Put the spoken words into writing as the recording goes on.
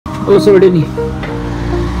ओ सोडे नि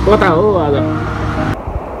कता हो आज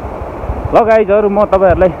ल गाइजहरु म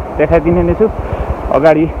तपाईहरुलाई देखाइदिने नै छु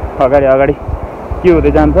अगाडि के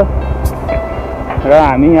हुँदै जान्छ र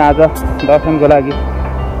हामी आज दर्शनको लागि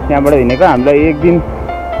यहाँबाट हिँडेको हामीलाई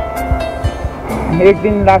एक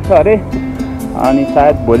दिन लाग्छ अरे अनि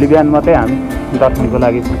सायद भोलि बिहान मात्रै हामी दर्शनको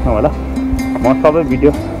लागि पुग्छौँ होला म सबै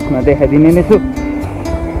भिडियोमा देखाइदिने नै छु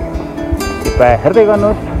कृपया हेर्दै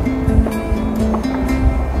गर्नुहोस्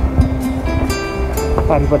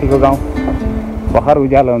पारिपट्टिको गाउँ भर्खर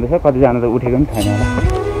उज्यालो हुँदैछ कतिजना त उठेको पनि छैन होला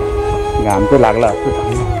घाम चाहिँ लाग्ला जस्तो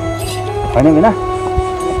छैन बिना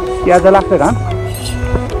कि आज लाग्छ घाम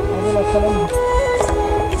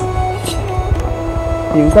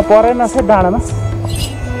हिउँ त परेन छ डाँडामा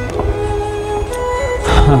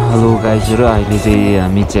हेलो गाइजहरु अहिले चाहिँ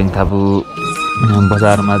हामी चेङथापु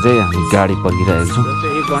बजारमा चाहिँ हामी गाडी पर्खिरहेको छौँ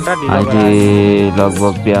अहिले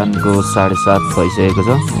लगभग बिहानको 7:30 भइसकेको छ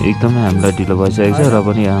एकदमै हामीलाई ढिलो भइसकेको छ र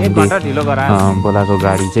पनि हामीले बोलाएको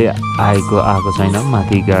गाडी चाहिँ आएको छैन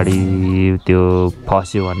माथि गाडी त्यो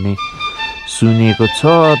फस्यो भन्ने सुनेको छ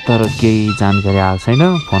तर केही जानकारी आएको छैन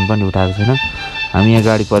फोन पनि उठाएको छैन हामी यहाँ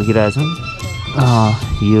गाडी पर्खिरहेछौँ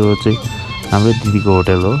यो चाहिँ हाम्रो दिदीको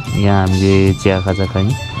होटल हो यहाँ हामीले चिया खाजा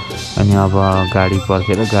खायौँ अनि अब गाडी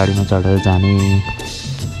पर्खेर गाडीमा चढेर जाने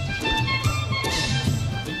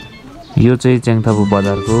यो चाहिँ चेङथापु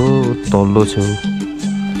बजारको तल्लो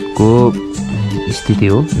छेउको स्थिति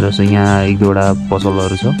हो जस्तो यहाँ 1-2वटा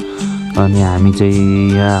पसलहरू छ अनि हामी चाहिँ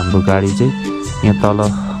यहाँ हाम्रो गाडी चाहिँ यहाँ तल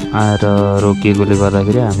आएर रोकिएकोले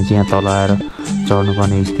गर्दाखेरि हामी चाहिँ यहाँ तल आएर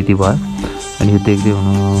चढ्नुपर्ने स्थिति भयो अनि यो देख्दै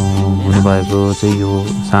हुनुभएको चाहिँ यो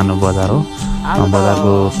सानो बजार हो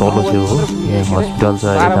बजारको तल्लो छेउ हो यहाँ हस्पिटल छ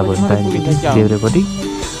यतापट्टि दाहिनेपट्टि देब्रेपट्टि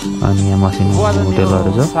अनि यहाँ मसिनो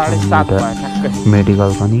होटेलहरू छ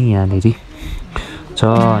मेडिकल पनि यहाँनिर छ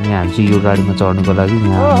अनि हामी चाहिँ यो गाडीमा चढ्नुको लागि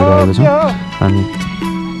यहाँ आइरहेको छौँ अनि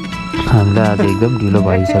हामीलाई आज एकदम ढिलो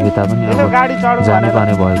भइसके तापनि अब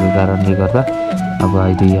जानुपर्ने भएको कारणले गर्दा अब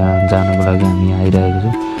अहिले यहाँ जानुको लागि हामी आइरहेको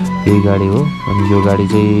छौँ यही गाडी हो अनि यो गाडी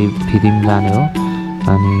चाहिँ फिदिम जाने हो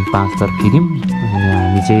अनि 5 तर फिदिम अनि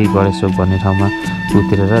हामी चाहिँ गणेश चोक भन्ने ठाउँमा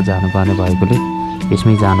उत्रेर जानुपर्ने भएकोले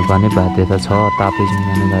यसमै जानुपर्ने बाध्यता छ ताप्लेजुङ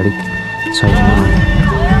जाने गाडी छैन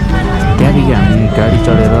त्यहाँदेखि हामी गाडी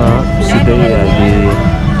चढेर सिधै अहिले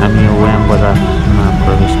हामी वायाम बजारमा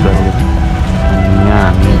प्रवेश गरेको छौँ अनि यहाँ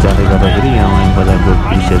हामी जाँदै गर्दाखेरि यहाँ वायाम बजारको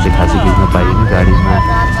दृश्य चाहिँ खासै देख्न पाइएन गाडीमा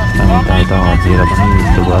यता हटेर पनि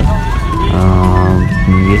यस्तो भयो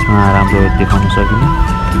यसमा राम्रो देखाउन सकिने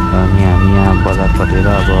अनि हामी यहाँ बजार कटेर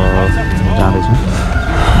अब जाँदैछौँ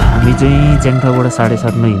हामी चाहिँ चेङथाबाट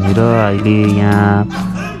 7:30मा हिँडेर अहिले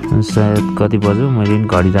यहाँ सायद कति बज्यो मैले पनि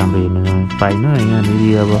घडी राम्रो हेर्नु पाइनँ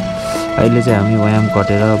यहाँनिर अब अहिले चाहिँ हामी वायाम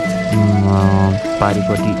कटेर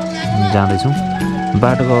पारिपट्टि जाँदैछौँ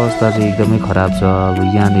बाटोको अवस्था चाहिँ एकदमै खराब छ अब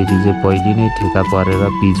यहाँनिर चाहिँ पहिले नै ठेका परेर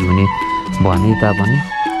पिच हुने भने तापनि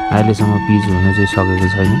अहिलेसम्म पिच हुन चाहिँ सकेको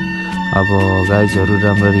छैन अब गाइजहरू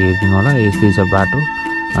राम्ररी हेरिदिनु होला यस्तै छ बाटो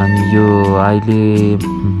अनि यो अहिले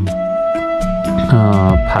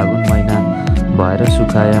फागुन महिना भएर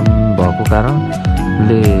सुखायाम भएको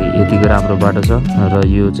कारणले यतिको राम्रो बाटो छ र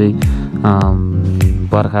यो चाहिँ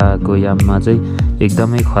बर्खाको याममा चाहिँ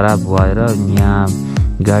एकदमै खराब भएर यहाँ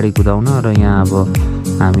गाडी कुदाउन र यहाँ अब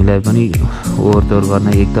हामीलाई पनि ओहोरदोहोर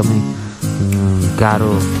गर्न एकदमै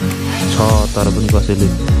गाह्रो छ तर पनि कसैले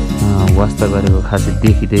वास्ता गरेको खासै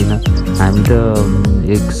देखिँदैन हामी त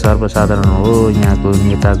एक सर्वसाधारण हो यहाँको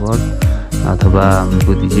नेतागण अथवा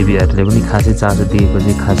बुद्धिजीवीहरूले पनि खासै चासो दिएको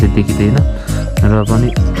चाहिँ खासै देखिँदैन र पनि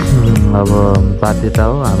अब बाध्यता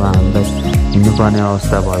हो अब हामीलाई हिँड्नुपर्ने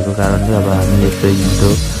अवस्था भएको कारणले अब हामी यस्तो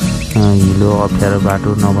हिलो अप्ठ्यारो बाटो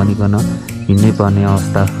नभनिकन हिँड्नै पर्ने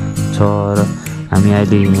अवस्था छ र हामी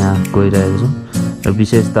अहिले यहाँ गइरहेको छौँ र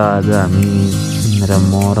विशेष त आज हामी र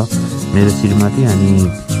म र मेरो श्रीमती अनि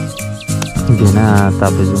घेना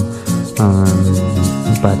ताप्लेजुङ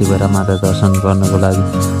पाथिभरा माता दर्शन गर्नको लागि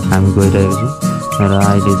हामी गइरहेको छौँ र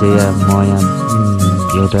अहिले चाहिँ म यहाँ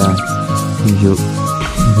एउटा यो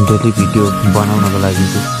डेली भिडियो बनाउनको लागि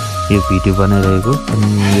चाहिँ यो भिडियो बनाइरहेको अनि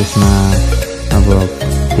यसमा अब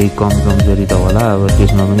त्यही कमजोरी त होला अब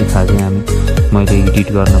त्यसमा पनि खासै मैले एडिट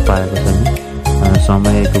गर्न पाएको छैन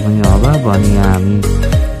समयको पनि अभाव अनि यहाँ हामी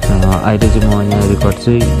अहिले चाहिँ म यहाँ रेकर्ड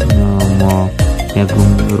चाहिँ म यहाँ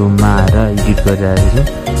रुममा आएर एडिट गरिरहेको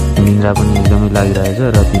छु निन्द्रा पनि एकदमै लागिरहेछ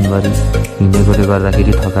र दिनभरि हिँडेकोले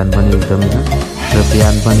गर्दाखेरि थकान पनि एकदमै छ र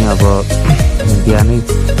बिहान पनि अब बिहानै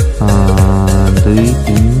 2,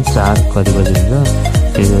 3, 4 कति बजी हुन्छ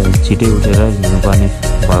त्यो छिटै उठेर हिँड्नुपर्ने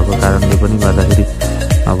भएको कारणले पनि गर्दाखेरि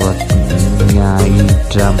अब यहाँ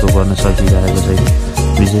एडिट राम्रो गर्न सकिरहेको छैन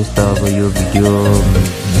विशेष त अब यो भिडियो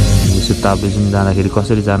बनाउँदैछु। ताप्लेजुङ जाँदाखेरि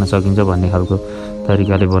कसरी जान सकिन्छ भन्ने खालको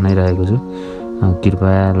तरिकाले बनाइरहेको छु।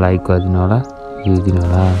 कृपया लाइक गरिदिनु होला, हेरिदिनु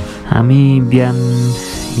होला। हामी बिहान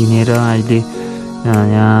हिँडेर अहिले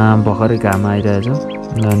यहाँ भर्खरै घाम आइरहेछ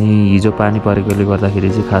अनि हिजो पानी परेकोले गर्दाखेरि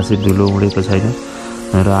चाहिँ खासै धुलो उडेको छैन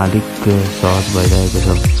र अलिक सहज भइरहेको छ।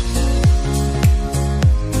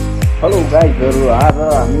 हेलो गाइजहरू, आज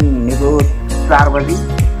हामी हिँडेको 4 बजी,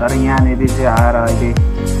 तर यहाँनिर चाहिँ आएर अहिले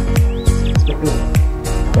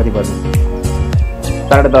कति बजी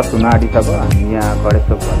 10:30 हुन आँटिसक्यो। हामी यहाँ गणेश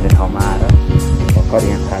चोक भन्ने ठाउँमा आएर भर्खर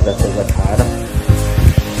यहाँ खाजासाजा खाएर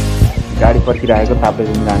गाडी पर्खिरहेको।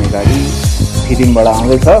 ताप्लेजुङ जाने गाडी फिदिङबाट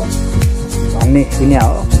आउँदैछ भन्ने सुन्या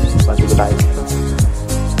हो, कतिको लागेको छ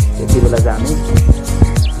त्यति बेला जाने।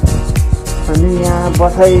 अनि यहाँ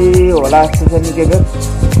बसाइ होला जस्तो छ निकैको।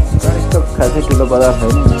 गणेश चोक खासै ठुलो बजार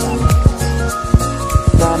छैन,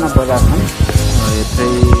 सानो बजार छ।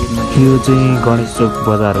 यो चाहिँ गणेश चोक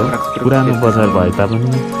बजार हो। पुरानो बजार भए तापनि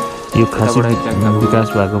यो खासै विकास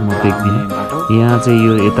भएको म देख्दिनँ। यहाँ चाहिँ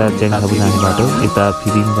यो यता च्याङथापु जाने बाटो, यता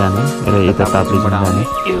फिदिङ जाने र यता ताप्लेजुङ जाने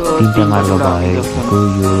 3टा मार्ग भएको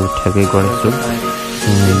यो ठ्याक्कै गणेश चोक।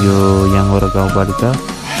 यो याङवरा गाउँपालिका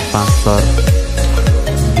 5 सहर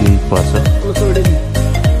पर्छ।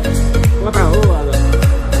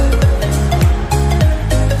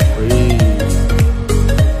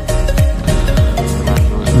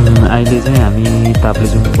 अहिले चाहिँ हामी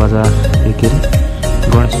ताप्लेजुङ बजार के अरे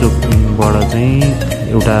गणेश चोकबाट चाहिँ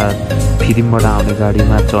एउटा फिदिङबाट आउने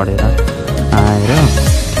गाडीमा चढेर आएर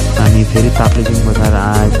अनि फेरि ताप्लेजुङ बजार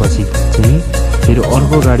आएपछि चाहिँ फेरि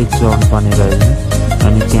अर्को गाडी चढ्नु पर्ने रहेछ।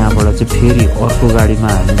 अनि त्यहाँबाट चाहिँ फेरि अर्को गाडीमा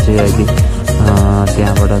हामी चाहिँ अहिले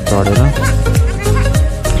त्यहाँबाट चढेर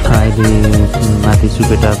अहिले माथि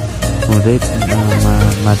सुपेटा हुँदै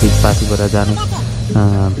माथि पाथिभरा जाने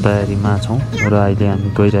तयारीमा छौँ र अहिले हामी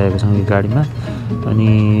गइरहेको छौँ यो गाडीमा। अनि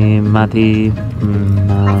माथि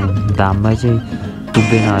धाममा चाहिँ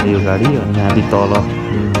पुग्दैन अरे यो गाडी। अनि हामी तल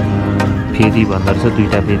फेदी भन्दो रहेछ,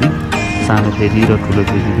 2टा फेदी, सानो फेदी र ठुलो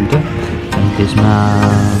फेदी 2टा। अनि त्यसमा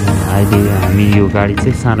अहिले हामी यो गाडी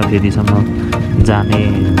चाहिँ सानो फेदीसम्म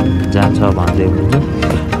जान्छ भन्दै हुनुहुन्छ।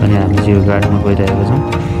 अनि हामी चाहिँ यो गाडीमा गइरहेको छौँ।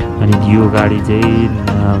 अनि यो गाडी चाहिँ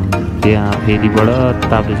त्यहाँ फेदीबाट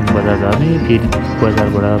ताप्लेजुङ बजार जाने, फेरि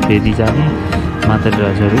बजारबाट फेदी जाने मात्र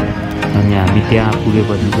रहेछ। अनि हामी त्यहाँ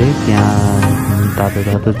पुगेपछि चाहिँ त्यहाँ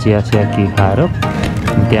तातो चिया के खाएर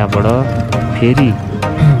त्यहाँबाट फेरि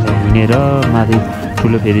हिँडेर माथि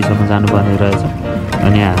ठुलो फेदीसम्म जानुपर्ने रहेछ।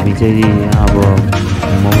 अनि हामी चाहिँ अब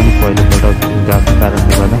म पनि पहिलोपल्ट गएको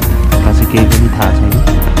कारणले गर्दा खासै केही पनि थाहा छैन।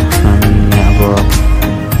 अनि अब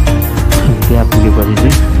त्यहाँ पुगेपछि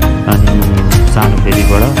चाहिँ अनि सानो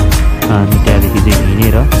फेदीबाट अनि त्यहाँदेखि चाहिँ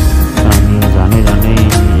हिँडेर अनि झन्डै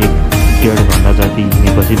 1-1.5 घन्टा जति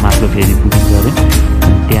हिँडेपछि माथिल्लो फेरि पुगिन्छ अरे।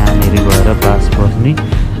 त्यहाँनिर गएर बास बस्ने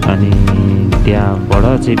अनि त्यहाँबाट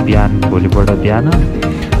चाहिँ बिहान भोलिपल्ट बिहान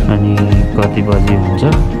अनि कति बजी हुन्छ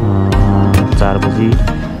 4 बजी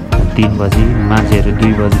 3 बजी मान्छेहरू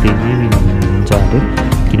 2 बजीदेखि नै हिँड्छ अरे।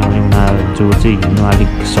 किनभने उनीहरू जो चाहिँ हिँड्नु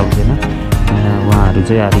अलिक सक्दैन उहाँहरू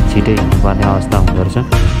चाहिँ अलिक छिटै हिँड्नुपर्ने अवस्था हुँदो रहेछ।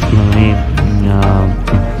 किनभने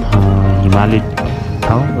हिमाली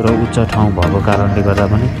ठाउँ र उच्च ठाउँ भएको कारणले गर्दा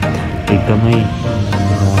पनि एकदमै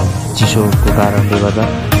चिसोको कारणले गर्दा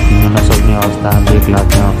हिँड्न नसक्ने अवस्था, बेग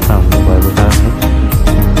लाग्ने अवस्था हुने भएको कारणले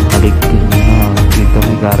अलिक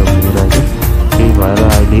एकदमै गाह्रो हुने रहेछ। त्यही भएर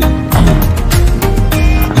अहिले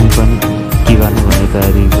हामी पनि के गर्ने भन्ने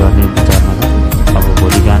तयारी गर्ने विचारमा छ। अब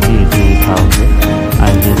भोलि गान्धी चाहिँ थाहा हुन्छ।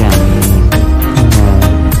 अहिले चाहिँ हामी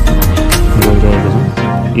गइरहेको छौँ।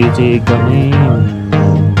 यो चाहिँ एकदमै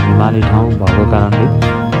हिमाली ठाउँ भएको कारणले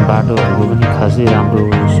बाटोहरूको पनि खासै राम्रो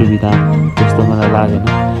सुविधा त्यस्तो मलाई लागेन।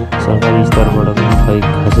 सरकारी स्तरबाट पनि खै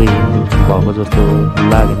खासै भएको जस्तो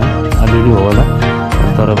लागेन, अलिअलि होला।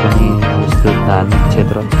 तर पनि यस्तो धार्मिक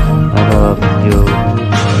क्षेत्र र यो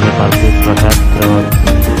नेपालको प्रख्यात र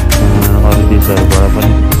अरू देशहरूबाट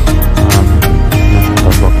पनि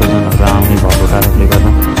भक्तजनहरू आउने भएको कारणले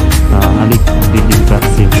गर्दा अलिक दिल्ली विकास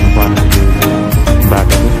चाहिँ हुनुपर्ने यो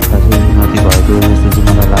बाटोको खासै उन्नति भएको जस्तो चाहिँ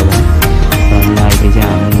मलाई लागेन। अनि अहिले चाहिँ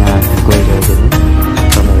हामी यहाँ गइरहेको छौँ,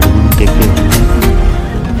 तपाईँहरू पनि देख्दै हुनुहुन्छ।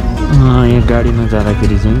 यहाँ गाडीमा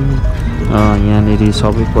जाँदाखेरि चाहिँ यहाँनिर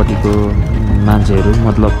सबैपट्टिको मान्छेहरू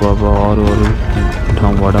मतलब अब अरू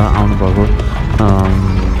ठाउँबाट आउनुभएको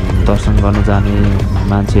दर्शन गर्न जाने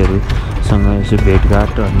मान्छेहरूसँग यसो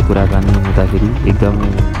भेटघाट अनि कुराकानी हुँदाखेरि एकदमै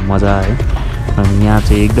मजा आयो। अनि यहाँ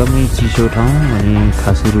चाहिँ एकदमै चिसो ठाउँ अनि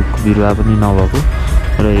खासै रुख बिरुवा पनि नभएको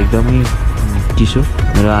र एकदमै चिसो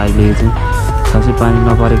र अहिले चाहिँ खासै पानी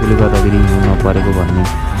नपरेकोले गर्दाखेरि हिउँ नपरेको भन्ने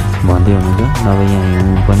भन्दै हुनुहुन्छ। नभए यहाँ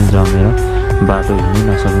हिउँ पनि जमेर बाटो हिँड्नै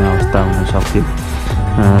नसक्ने अवस्था हुन सक्थ्यो।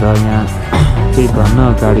 र यहाँ चाहिँ भन्न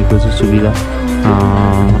गाडीको चाहिँ सुविधा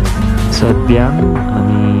सायद बिहान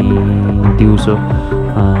अनि दिउँसो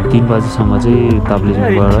 3 बजीसम्म चाहिँ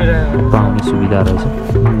ताप्लेजुङबाट पाउने सुविधा रहेछ।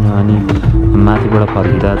 अनि माथिबाट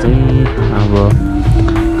फर्किँदा चाहिँ अब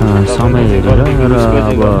समय हेरेर र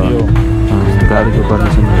अब गाडीको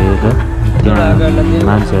कन्डिसन हेरेर त्यहाँ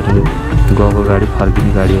मान्छेहरूले गएको गाडी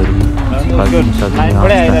फर्किने गाडीहरू फर्किन सक्ने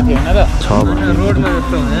अवस्था छ भने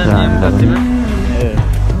र हामीलाई पनि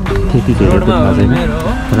त्यति धेरै त थाहा छैन।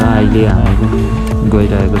 र अहिले हामी पनि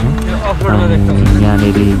गइरहेको छौँ।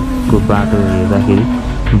 यहाँनिरको बाटो हेर्दाखेरि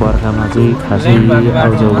बर्खामा चाहिँ खासै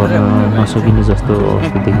आउजाउ गर्न नसकिने जस्तो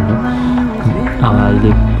अवस्था देखिन्छ।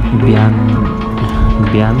 अहिले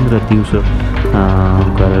बिहान र दिउँसो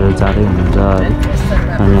गरेर जाँदै हुनुहुन्छ है।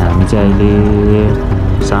 अनि हामी चाहिँ अहिले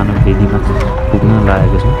सानो फेदीमा पुग्न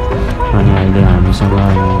लागेको छौँ। अनि अहिले हामीसँग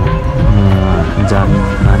जाने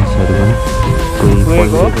मानिसहरू पनि कोही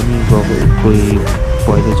पहिलो पनि गएको, कोही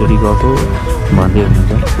पहिलोचोटि गएको भन्दै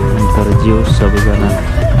हुनुहुन्छ। तर जे होस् सबैजना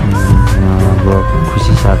अब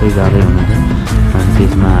खुसी साथै जाँदै हुनुहुन्छ। अनि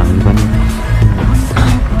त्यसमा हामी पनि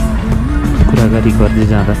कुराकानी गर्दै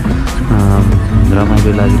जाँदा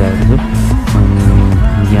रमाइलो लागिरहेको छ।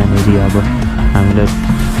 अनि यहाँनिर अब हामीलाई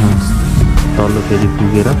तल्लो फेरि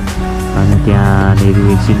पुगेर अनि त्यहाँनिर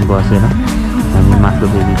एकछिन बसेर हामी माथिल्लो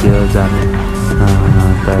फेरितिर जाने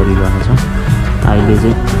तयारी गर्नेछौँ। अहिले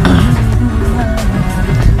चाहिँ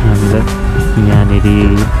हामीलाई यहाँनिर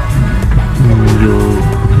यो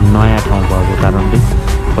नयाँ ठाउँ भएको कारणले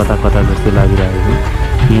कता कता जस्तो लागिरहेको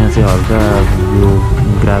छ। यहाँ चाहिँ हल्का यो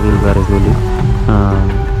ग्राभेल गरेकोले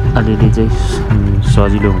अलिअलि चाहिँ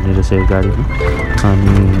सजिलो हुने रहेछ यो गाडीमा।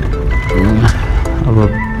 अनि अब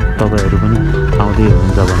तपाईँहरू पनि आउँदै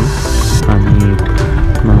हुनुहुन्छ भने अनि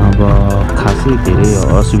अब खासै धेरै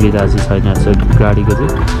असुविधा चाहिँ छैन रहेछ गाडीको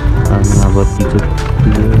चाहिँ। अनि अब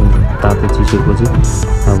तातो चिसोको चाहिँ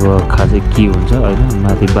अब खासै के हुन्छ होइन,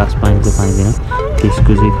 माथि बास पाइन्छ पाइँदैन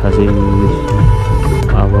त्यसको चाहिँ खासै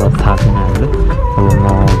अब थाहा छैन हामीलाई। अब म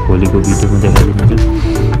भोलिको भिडियोमा देखाइदिन्छु।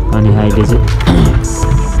 अनि अहिले चाहिँ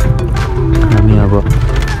हामी अब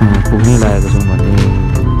पुग्नै लागेको छौँ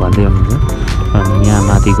भन्दै हुनुहुन्छ। अनि यहाँ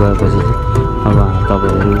माथि गएपछि चाहिँ अब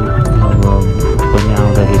तपाईँहरू अब पनि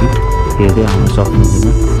आउँदाखेरि हेर्दै आउन सक्नुहुँदैन।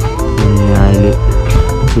 अनि अहिले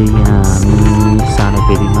चाहिँ यहाँ हामी सानो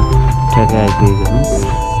फेदीमा ठ्याक्कै आइपुगेको छौँ।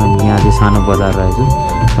 अनि यहाँ चाहिँ सानो बजार रहेछ,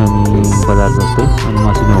 अनि बजार जस्तो अनि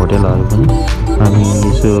मसिनो होटेलहरू पनि, अनि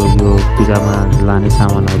यसो यो पूजामा लाने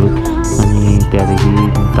सामानहरू, अनि त्यहाँदेखि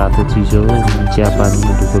तातो चिसो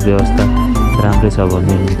चियापानीहरूको व्यवस्था राम्रै छ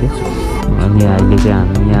भन्दै हुनुहुन्थ्यो। अनि अहिले चाहिँ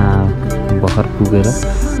हामी यहाँ भर्खर पुगेर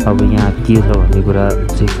अब यहाँ के छ भन्ने कुरा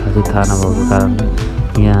चाहिँ खासै थाहा नभएको कारणले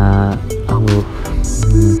यहाँ अब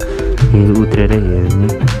उत्रेरै हेर्ने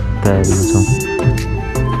तयारीमा छौँ।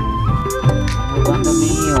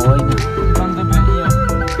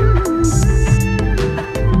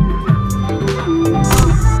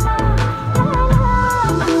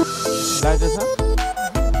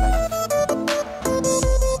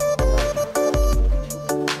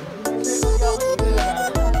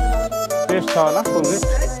 टेस्ट छ होला पुग्यो।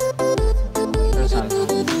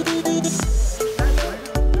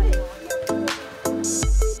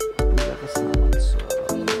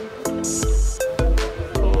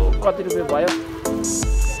 कति रुपियाँ भयो?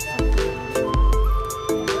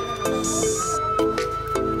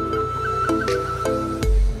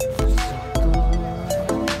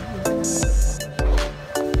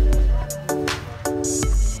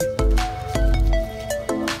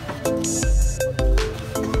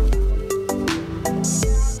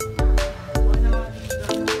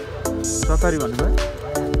 सत्तरी भन्नुभयो।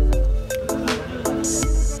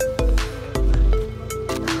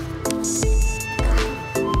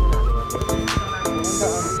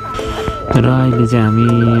 र अहिले चाहिँ हामी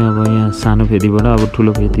अब यहाँ सानो फेदीबाट अब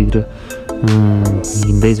ठुलो फेदीतिर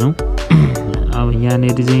हिँड्दैछौँ। अब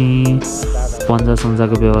यहाँनिर चाहिँ पन्जा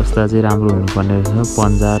सन्जाको व्यवस्था चाहिँ राम्रो हुनुपर्ने रहेछ।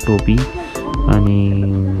 पन्जा, टोपी अनि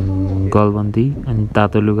गलबन्दी अनि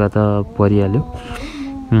तातो लुगा त परिहाल्यो,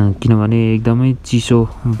 किनभने एकदमै चिसो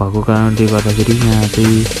भएको कारणले गर्दाखेरि यहाँ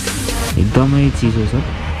चाहिँ एकदमै चिसो छ।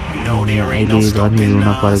 अहिले झन् हिउँ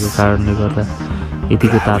नपरेको कारणले गर्दा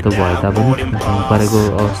यतिको तातो भए तापनि परेको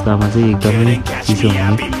अवस्थामा चाहिँ एकदमै चिसो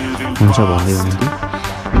हुन्छ भन्दै हुनुहुन्थ्यो।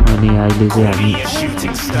 अनि अहिले चाहिँ हामी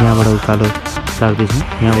यहाँबाट उकालो लाग्दैछौँ।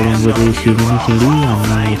 यहाँबाट उनको चाहिँ सिँढी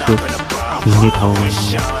अनि यसो हिँड्ने ठाउँमा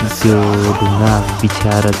त्यो ढुङ्गा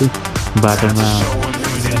बिछ्याएर चाहिँ बाटोमा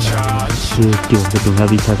के भन्छ ढुङ्गा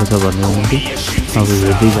बिछाएको छ भन्ने हुनुहुन्थ्यो। अब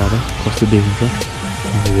हेर्दै जाँदा कस्तो देखिन्छ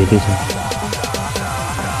हेर्दैछ।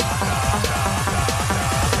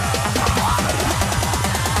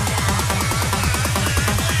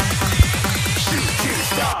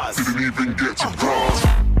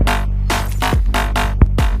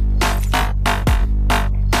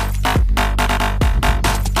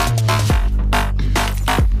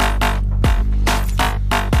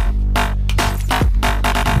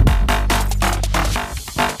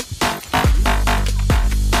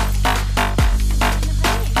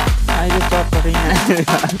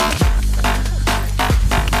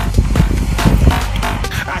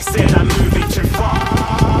 I said I'm moving too far.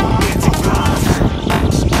 Getting lost.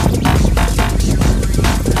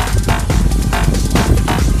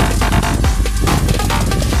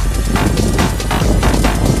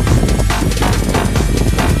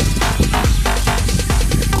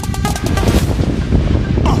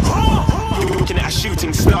 Looking at a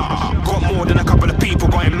shooting star. Got more than a couple of people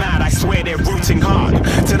going mad. I swear they're rooting hard.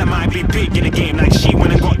 Till I might be big in the game like she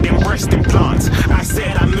went and got them breast implants. I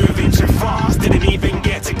said I'm moving too fast. Didn't even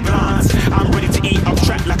get a glance. I'm ready to eat off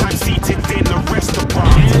track like I'm seated in a restaurant.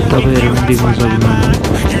 तपाईहरु पनि देख्न सक्नुहुन्छ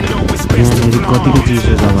यहाँनिर कतिको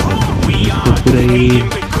चिसो छ भनेर यसको पुरै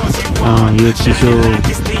यो चिसो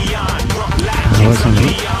हावासँग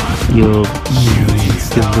यो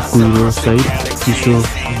के भन्छ कुहिरो सहित चिसो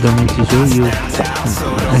एकदमै चिसो यो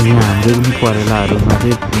यहाँ हाम्रो पनि परेलाहरूमा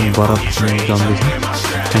चाहिँ बरफ जम्दैछ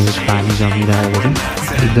यो पानी जमिरहेको छ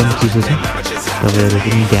एकदम चिसो छ तपाईहरु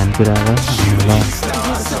पनि ध्यान पुर्याएर हामीलाई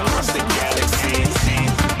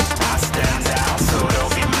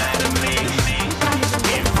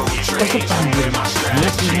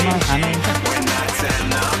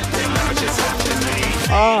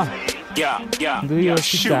दुई हो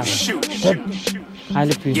सिक्का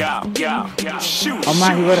अहिले फेरि अब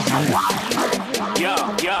माथि गएर खान्छ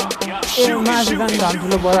ए माथि जानु झन्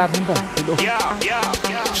ठुलो बजार छ नि त ठुलो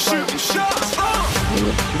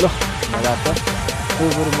ठुलो बजार छ त्यो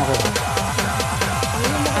बरु मकै खान्छ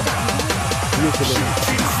यो ठुलो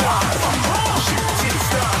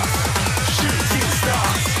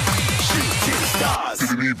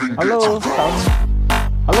हेलो साउन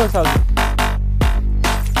हेलो साउन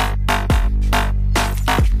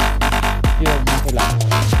यो मकै लाग्छ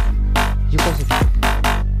यो कसरी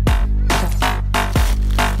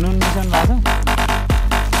नुन मिसाउनु भएको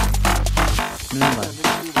छ नुन भयो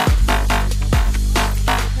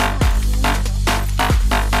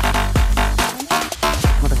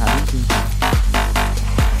म त खाँदिन्छु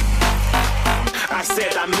I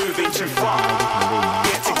said I'm moving too far.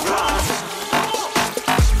 Getting lost.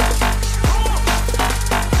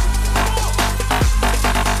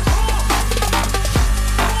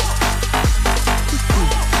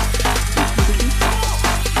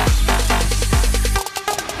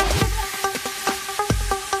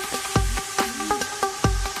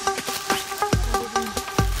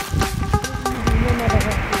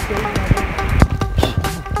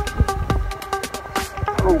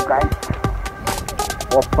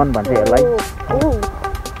 Open भन्छ यसलाई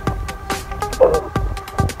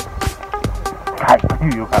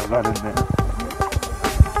यो खालको गरिँदैन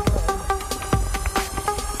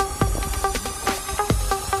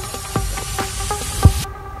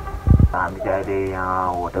हामी चाहिँ अहिले यहाँ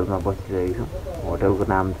होटलमा बसिरहेको छौँ होटलको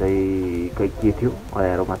नाम चाहिँ के थियो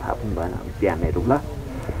अँध्यारोमा थाहा पनि भएन बिहान हेरौँला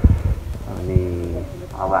अनि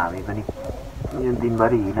अब हामी पनि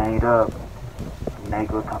दिनभरि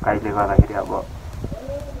हिँडाइको थकाइले गर्दाखेरि अब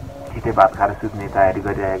छिटै भात खाएर सुत्ने तयारी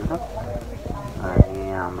गरिरहेको छ अनि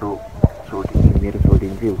हाम्रो मेरो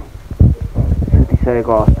सोटिङ चाहिँ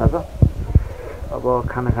सुतिसकेको अवस्था छ अब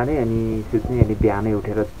खाना खाने अनि सुत्ने अनि बिहानै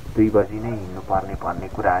उठेर 2 बजी नै हिँड्नु पर्ने भन्ने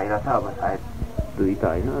कुरा आइरहेछ अब सायद 2 त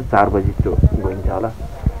होइन 4 बजीतिर गइन्छ होला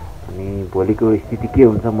अनि भोलिको स्थिति के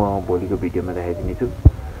हुन्छ म भोलिको भिडियोमा देखाइदिनेछु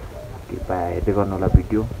कृपया हेर्दै गर्नु होला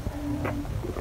भिडियो